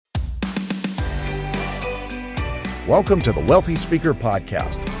Welcome to the Wealthy Speaker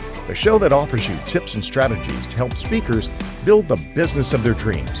Podcast, the show that offers you tips and strategies to help speakers build the business of their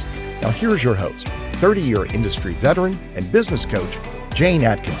dreams. Now here's your host, 30-year industry veteran and business coach, Jane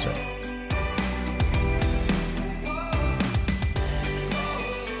Atkinson.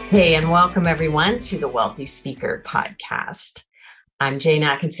 Hey, and welcome everyone to the Wealthy Speaker Podcast. I'm Jane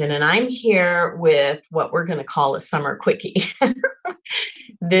Atkinson, and I'm here with what we're going to call a summer quickie.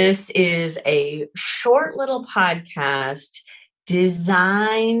 This is a short little podcast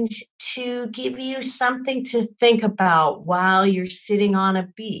designed to give you something to think about while you're sitting on a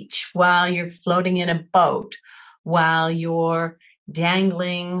beach, while you're floating in a boat, while you're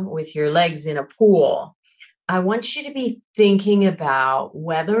dangling with your legs in a pool. I want you to be thinking about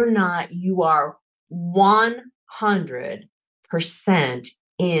whether or not you are 100%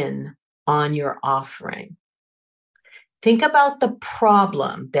 in on your offering. Think about the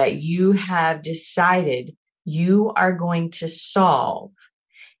problem that you have decided you are going to solve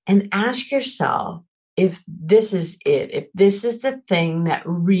and ask yourself if this is it, if this is the thing that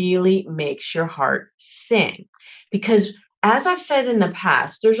really makes your heart sing. Because as I've said in the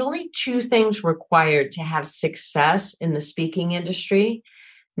past, there's only two things required to have success in the speaking industry.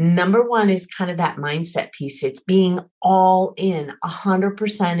 Number one is kind of that mindset piece. It's being all in,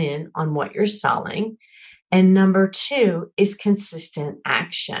 100% in on what you're selling. And number two is consistent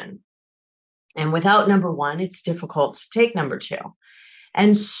action. And without number one, it's difficult to take number two.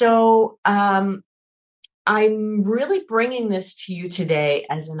 And so I'm really bringing this to you today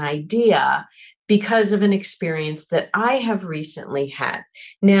as an idea because of an experience that I have recently had.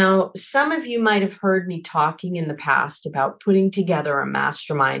 Now, some of you might have heard me talking in the past about putting together a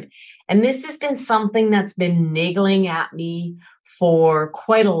mastermind. And this has been something that's been niggling at me for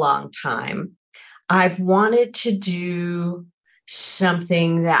quite a long time. I've wanted to do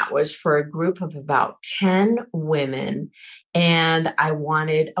something that was for a group of about 10 women. And I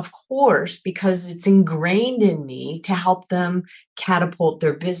wanted, of course, because it's ingrained in me, to help them catapult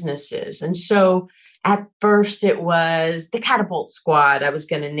their businesses. And so at first it was the Catapult Squad, I was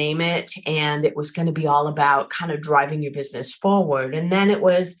going to name it, and it was going to be all about kind of driving your business forward. And then it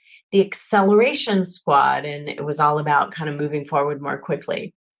was the Acceleration Squad, and it was all about kind of moving forward more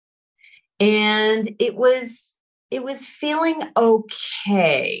quickly. And it was feeling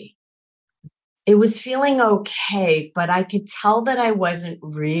okay. It was feeling okay, but I could tell that I wasn't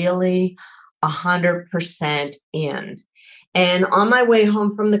really 100% in. And on my way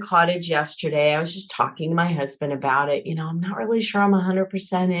home from the cottage yesterday, I was just talking to my husband about it. I'm not really sure I'm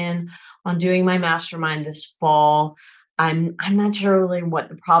 100% in on doing my mastermind this fall. I'm not sure really what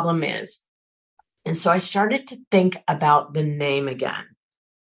the problem is. And so I started to think about the name again.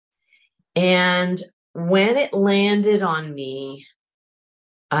 And when it landed on me,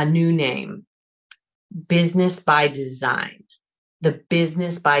 a new name, Business by Design, the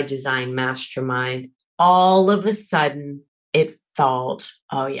Business by Design Mastermind, all of a sudden it felt,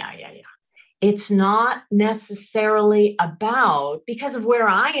 oh yeah. It's not necessarily about, because of where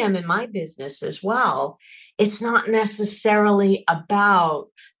I am in my business as well, it's not necessarily about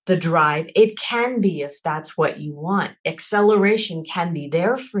the drive. It can be if that's what you want. Acceleration can be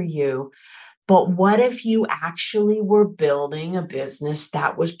there for you. But what if you actually were building a business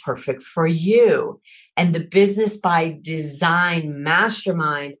that was perfect for you? And the Business by Design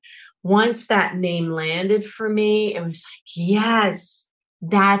Mastermind, once that name landed for me, it was like, yes,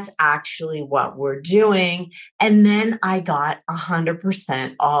 that's actually what we're doing. And then I got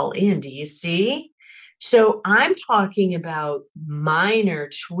 100% all in. Do you see? So I'm talking about minor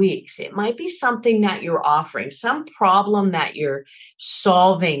tweaks. It might be something that you're offering, some problem that you're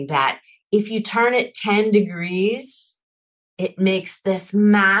solving that if you turn it 10 degrees, it makes this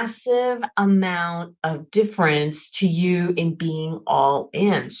massive amount of difference to you in being all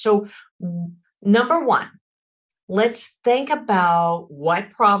in. So number one, let's think about what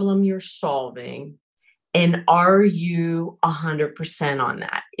problem you're solving. And are you 100% on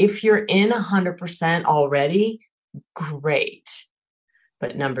that? If you're in 100% already, great.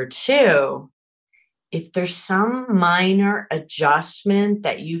 But number two, if there's some minor adjustment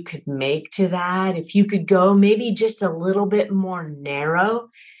that you could make to that, if you could go maybe just a little bit more narrow.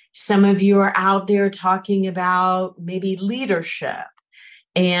 Some of you are out there talking about maybe leadership,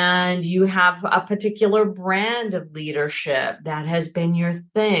 and you have a particular brand of leadership that has been your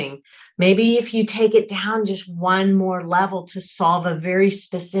thing. Maybe if you take it down just one more level to solve a very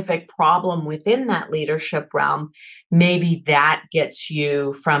specific problem within that leadership realm, maybe that gets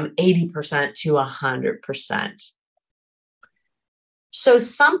you from 80% to 100%. So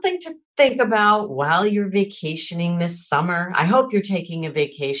something to think about while you're vacationing this summer. I hope you're taking a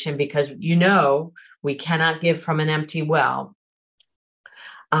vacation because we cannot give from an empty well.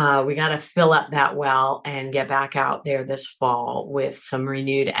 We got to fill up that well and get back out there this fall with some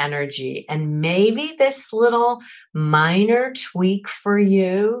renewed energy. And maybe this little minor tweak for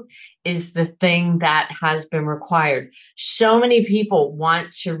you is the thing that has been required. So many people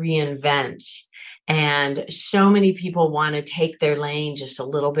want to reinvent, and so many people want to take their lane just a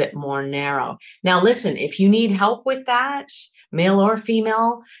little bit more narrow. Now, listen, if you need help with that, male or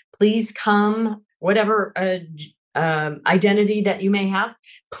female, please come, whatever identity that you may have,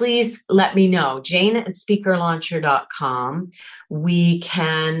 please let me know. Jane@speakerlauncher.com. We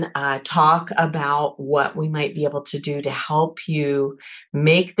can talk about what we might be able to do to help you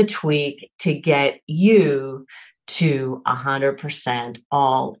make the tweak to get you to 100%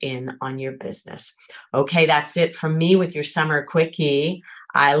 all in on your business. Okay, that's it from me with your summer quickie.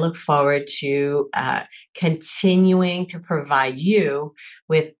 I look forward to continuing to provide you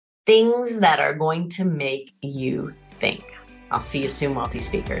with things that are going to make you think. I'll see you soon, Wealthy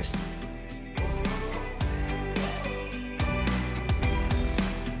Speakers.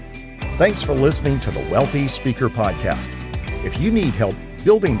 Thanks for listening to the Wealthy Speaker Podcast. If you need help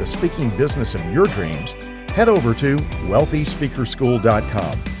building the speaking business of your dreams, head over to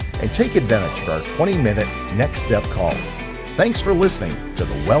wealthyspeakerschool.com and take advantage of our 20-minute next step call. Thanks for listening to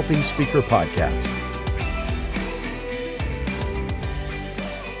the Wealthy Speaker Podcast.